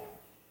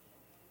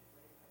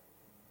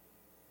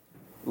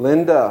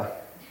 Linda.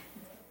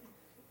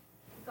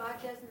 God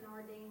doesn't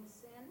ordain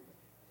sin.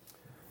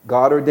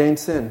 God ordained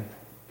sin.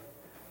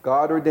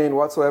 God ordained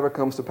whatsoever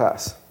comes to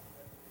pass.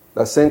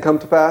 Does sin come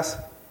to pass?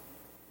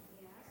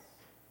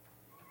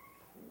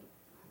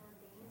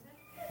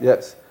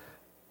 Yes.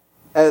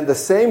 At the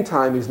same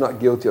time, he's not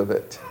guilty of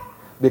it.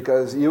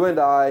 Because you and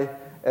I,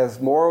 as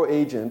moral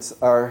agents,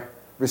 are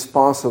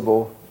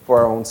responsible for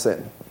our own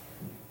sin.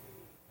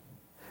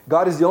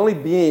 God is the only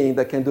being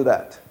that can do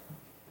that.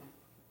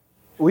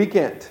 We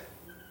can't.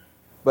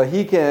 But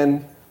he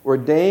can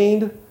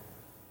ordain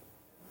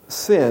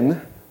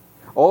sin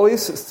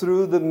always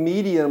through the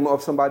medium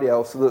of somebody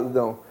else.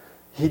 No,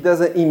 he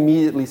doesn't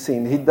immediately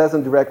sin. He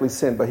doesn't directly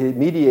sin, but he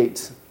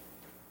mediates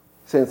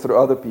sin through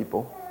other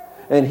people.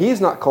 And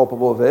he's not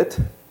culpable of it.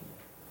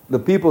 The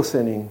people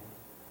sinning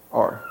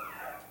are.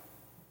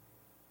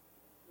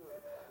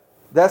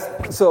 That's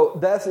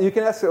you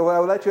can ask. Well, I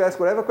will let you ask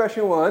whatever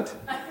question you want,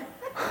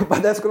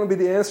 but that's going to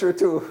be the answer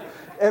to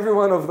every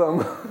one of them.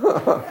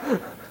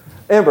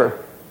 Amber.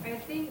 I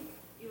think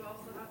you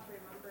also have to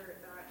remember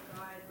that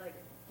God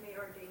may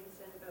ordain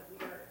sin, but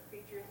we are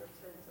creatures of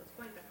sin, so it's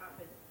going to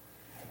happen.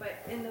 But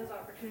in those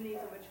opportunities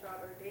in which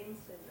God ordains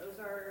sin, those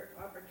are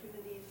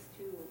opportunities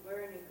to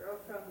learn and grow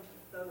from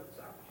those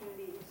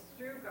opportunities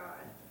through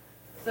God.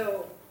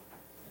 So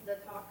the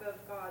talk of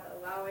God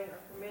allowing or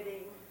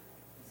permitting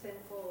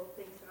sinful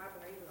things to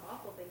happen, or even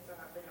awful things to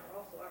happen, are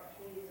also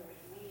opportunities in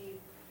which we,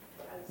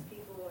 as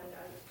people and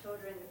as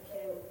children,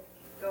 can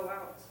go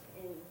out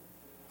and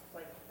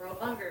world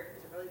hunger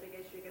is a really big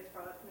issue. It gets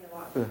brought up to me a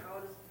lot.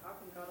 How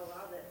can God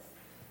allow this?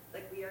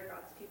 We are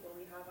God's people.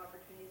 We have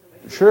opportunities in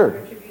which we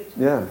can contribute to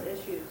those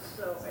issues.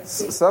 So I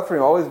think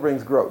suffering always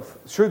brings growth.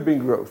 Should bring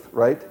growth,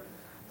 right?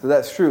 So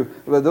that's true.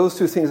 But those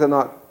two things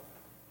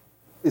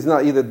is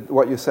not either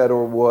what you said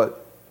or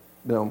what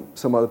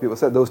some other people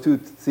said. Those two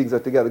things are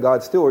together.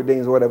 God still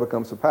ordains whatever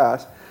comes to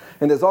pass.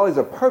 And there's always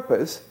a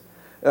purpose.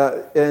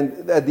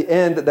 And at the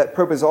end, that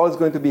purpose is always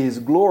going to be his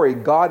glory.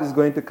 God is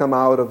going to come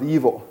out of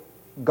evil.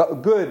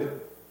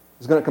 Good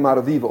is going to come out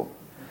of evil.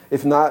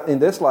 If not in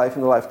this life,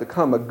 in the life to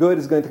come, a good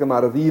is going to come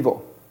out of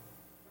evil.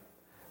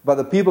 But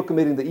the people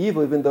committing the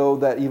evil, even though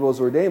that evil is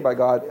ordained by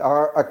God,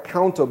 are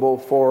accountable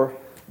for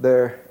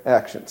their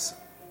actions.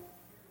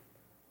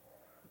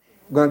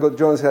 I'm going to go to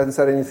Jonas, who hasn't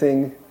said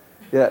anything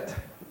yet.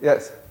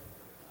 Yes?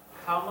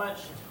 How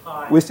much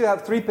time... We still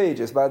have 3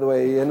 pages, by the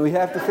way, and we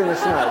have to finish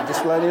now,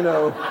 just letting you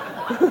know.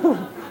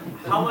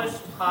 How much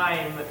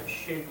time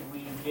should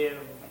we give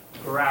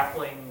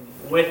grappling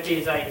with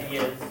these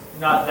ideas?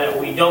 Not that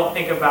we don't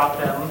think about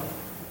them,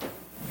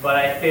 but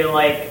I feel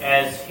like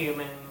as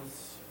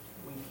humans,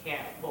 we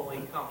can't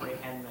fully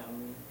comprehend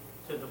them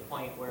to the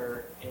point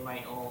where it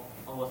might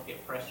almost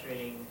get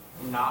frustrating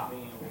not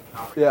being able to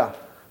comprehend. Yeah.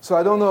 So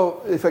I don't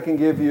know if I can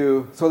give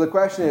you... So the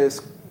question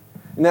is,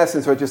 in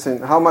essence, what you're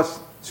saying, how much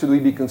should we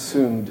be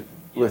consumed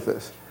with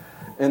this?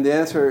 And the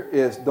answer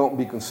is, don't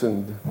be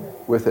consumed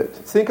with it.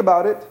 Think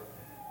about it,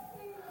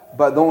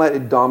 but don't let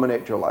it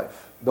dominate your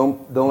life.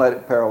 Don't let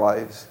it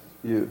paralyze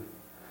you.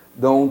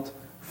 Don't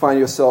find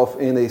yourself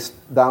in a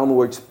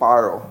downward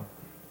spiral,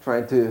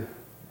 trying to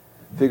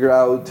figure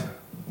out,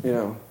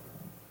 to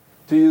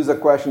use a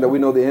question that we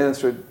know the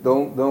answer.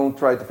 Don't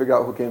try to figure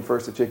out who came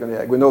first, the chicken or the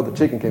egg. We know the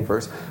chicken came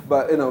first,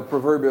 but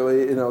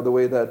proverbially, the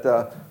way that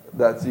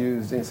that's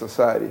used in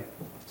society.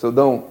 So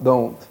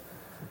don't.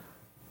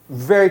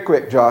 Very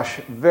quick,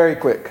 Josh. Very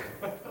quick.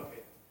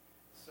 Okay.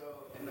 So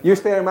You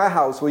stay in my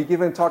house. We can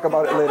even talk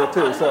about it later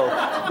too. So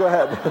go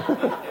ahead.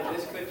 And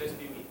this could just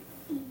be me.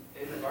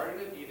 In the Garden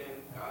of Eden,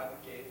 God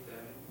gave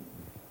them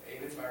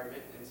an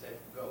environment and said,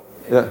 "Go."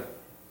 And Yeah.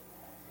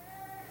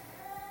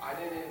 I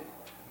didn't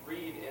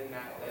read in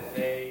that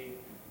they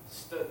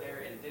stood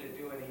there and didn't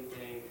do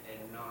anything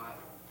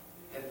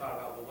and thought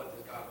about, well, what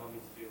does God want me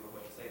to do or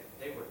what to say?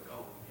 They were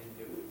going and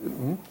doing it.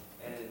 Mm-hmm.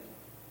 And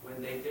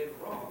when they did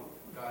wrong,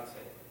 God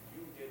said,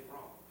 "You did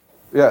wrong."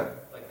 Yeah.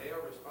 Like they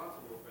are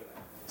responsible for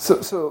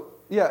that. So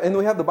yeah, and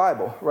we have the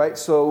Bible, right?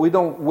 So we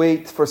don't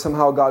wait for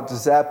somehow God to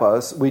zap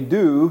us. We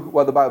do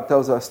what the Bible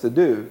tells us to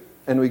do,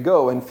 and we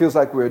go, and it feels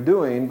like we're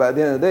doing, but at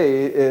the end of the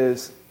day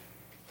is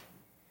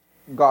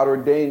God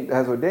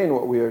has ordained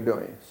what we are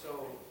doing.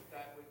 So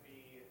that would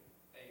be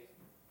a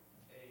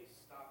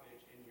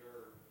stoppage in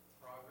your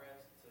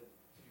progress to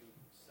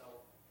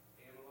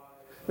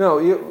self-analyze? No,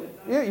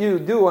 you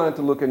do want it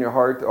to look in your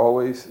heart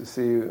always,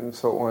 see, and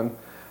so on.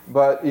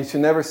 But you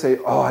should never say,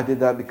 "Oh, I did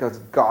that because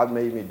God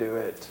made me do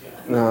it."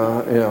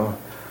 No,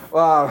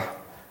 well,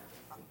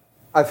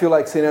 I feel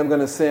like saying I'm going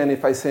to sin.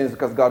 If I sin, it's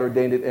because God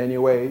ordained it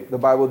anyway. The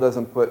Bible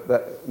doesn't put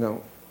that.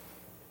 No,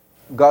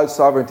 God's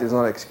sovereignty is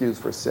not an excuse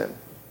for sin.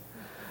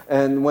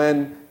 And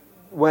when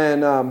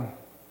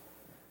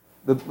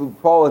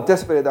Paul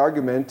anticipated the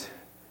argument,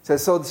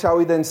 says, "So shall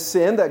we then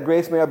sin that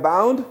grace may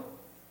abound?"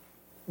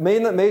 May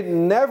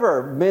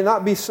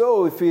not be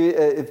so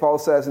if Paul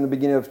says in the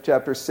beginning of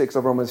chapter 6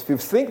 of Romans. If you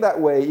think that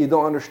way, you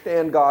don't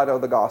understand God or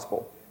the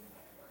gospel.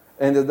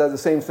 And it does the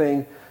same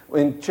thing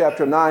in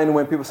chapter 9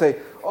 when people say,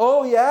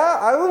 oh yeah,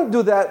 I wouldn't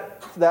do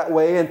that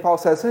way. And Paul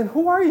says, and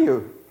who are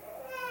you,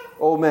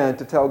 oh man,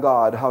 to tell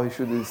God how he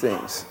should do these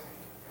things?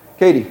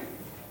 Katie.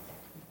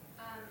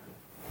 I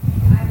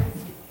was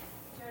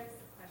curious a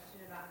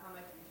question about how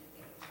much we should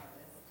think about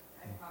this.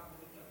 I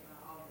probably think about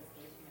all of this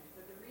way too much,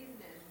 but the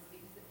reason is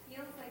because it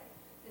feels like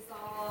this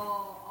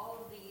all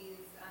of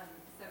these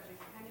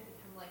subjects kind of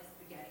become like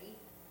spaghetti.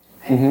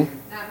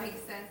 That makes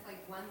sense.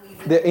 Like one leads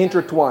to They're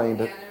intertwined.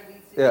 the other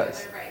leads to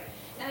Yes. the other, right?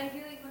 And I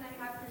feel like when I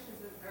have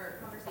Christians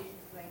or conversations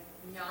with like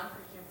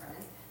non-Christian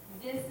friends,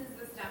 this is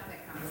the stuff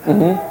that comes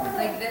up.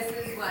 Like this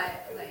is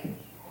what like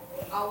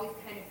always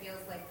kind of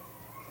feels like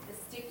the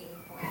sticking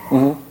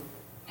point.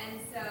 And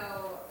so,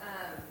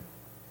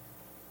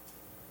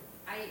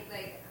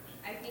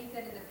 I think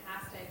that in the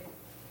past I've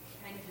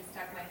kind of just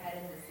stuck my head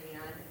in the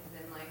sand because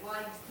I'm like, well,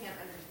 I just can't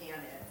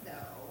understand it, so,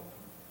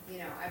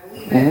 I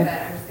believe it, but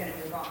I'm just going to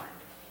move on.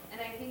 And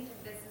I think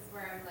that this is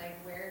where I'm like,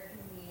 where can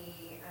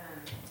we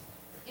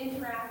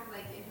interact,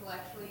 like,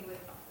 intellectually with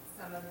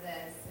some of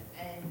this,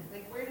 and,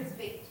 like, where does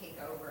faith take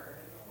over?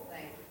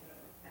 Like,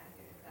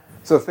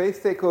 So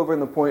faith take over in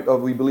the point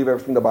of we believe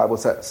everything the Bible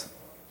says.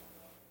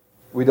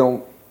 We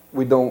don't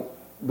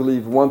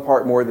believe one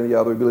part more than the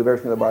other. We believe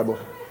everything the Bible.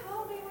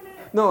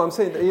 No, I'm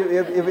saying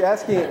if you're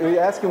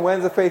asking when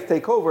does the faith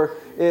take over,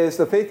 is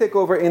the faith take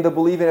over in the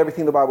believing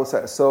everything the Bible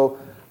says. So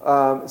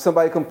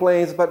somebody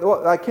complains, but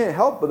I can't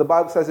help, but the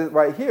Bible says it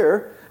right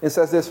here. It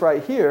says this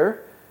right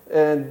here,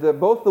 and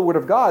both the Word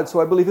of God.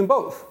 So I believe in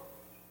both,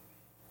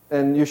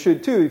 and you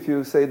should too if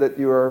you say that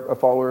you are a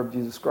follower of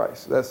Jesus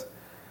Christ. That's.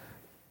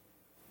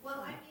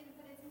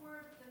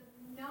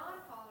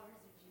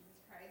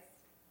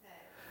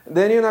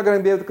 Then you're not going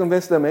to be able to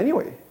convince them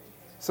anyway.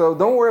 So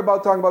don't worry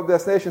about talking about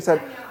predestination.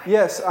 Said,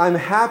 yes, I'm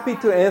happy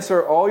to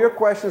answer all your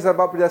questions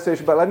about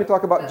predestination, but let me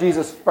talk about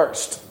Jesus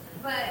first.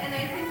 And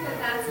I think that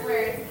that's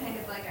where it's kind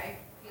of like I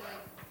feel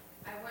like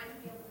I want to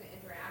be able to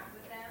interact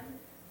with them,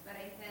 but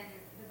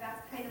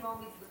that's kind of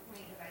always the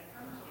point that I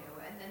come to,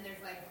 and then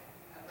there's like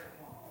a brick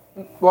wall.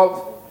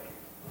 Well,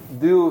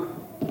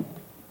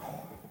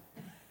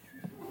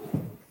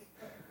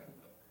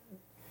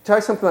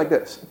 try something like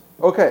this.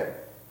 Okay.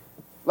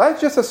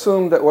 Let's just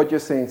assume that what you're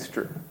saying is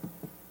true.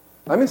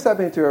 Let me step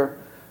into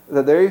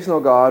that there is no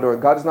God or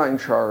God is not in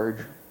charge.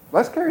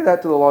 Let's carry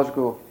that to the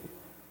logical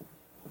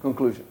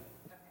conclusion.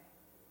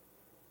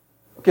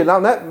 Okay, now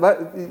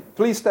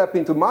please step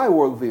into my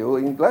worldview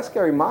and let's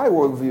carry my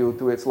worldview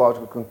to its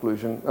logical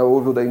conclusion. A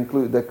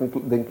worldview that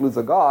includes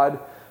a God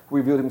who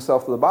revealed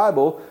himself to the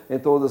Bible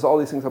and told us all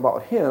these things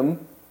about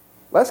him.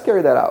 Let's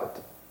carry that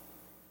out.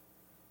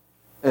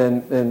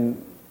 And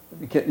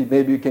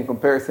maybe you can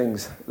compare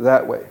things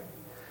that way.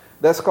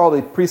 That's called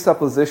a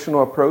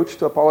presuppositional approach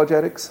to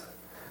apologetics,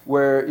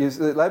 where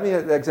let me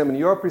examine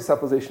your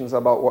presuppositions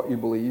about what you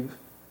believe,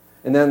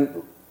 and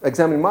then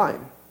examine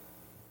mine,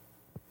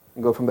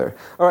 and go from there.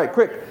 All right,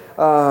 quick.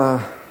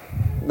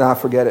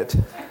 Forget it.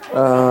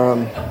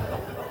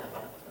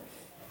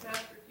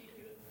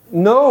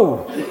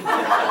 No.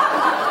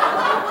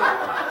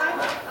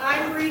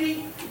 I'm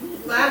reading,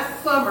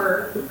 last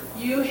summer,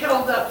 you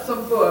held up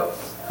some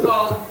books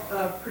called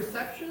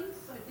Perceptions,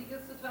 I think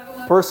it's the title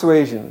of it.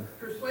 Persuasion.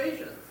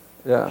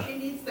 Yeah. She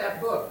needs that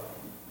book.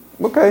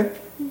 Okay.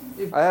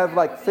 I have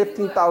like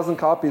 15,000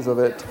 copies of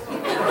it.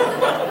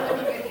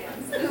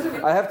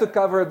 I have to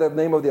cover the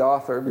name of the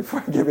author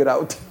before I give it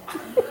out.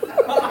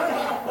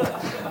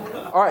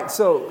 All right,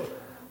 so,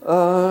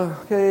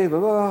 okay,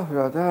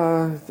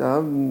 that's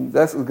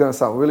going to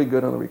sound really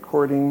good on the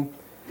recording.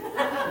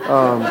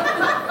 All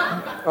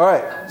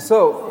right,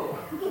 so,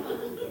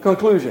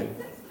 conclusion.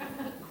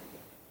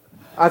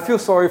 I feel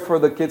sorry for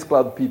the Kids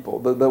Club people,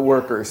 the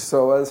workers,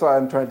 so that's why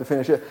I'm trying to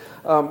finish it.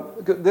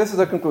 This is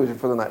a conclusion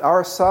for the night.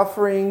 Our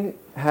suffering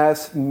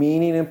has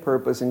meaning and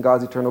purpose in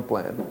God's eternal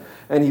plan.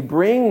 And He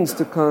brings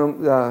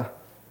brings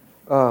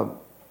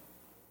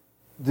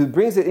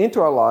it into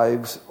our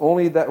lives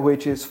only that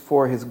which is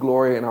for His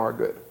glory and our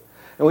good.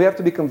 And we have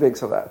to be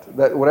convinced of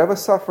that whatever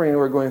suffering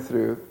we're going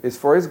through is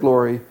for His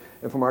glory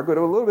and from our good.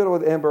 A little bit of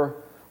what Amber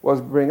was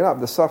bringing up.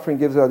 The suffering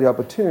gives us the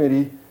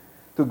opportunity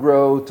to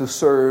grow, to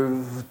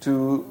serve,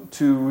 to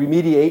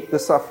remediate the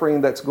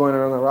suffering that's going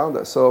on around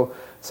us. So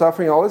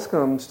suffering always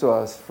comes to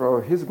us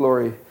for His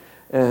glory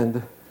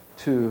and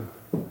to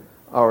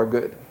our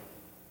good.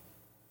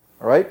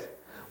 All right?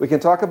 We can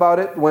talk about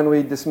it when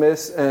we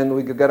dismiss and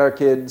we get our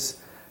kids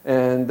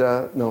and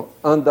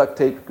unduct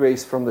tape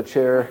Grace from the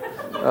chair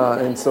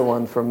and so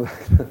on from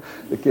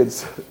the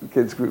kids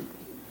group.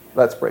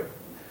 Let's pray.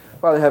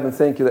 Father in heaven,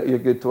 thank you that you're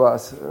good to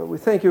us. We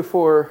thank you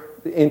for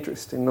the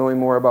interest in knowing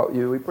more about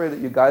you. We pray that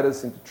you guide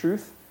us into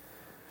truth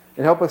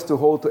and help us to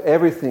hold to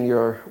everything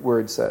your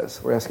word says.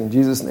 We're asking in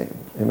Jesus' name.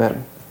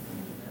 Amen.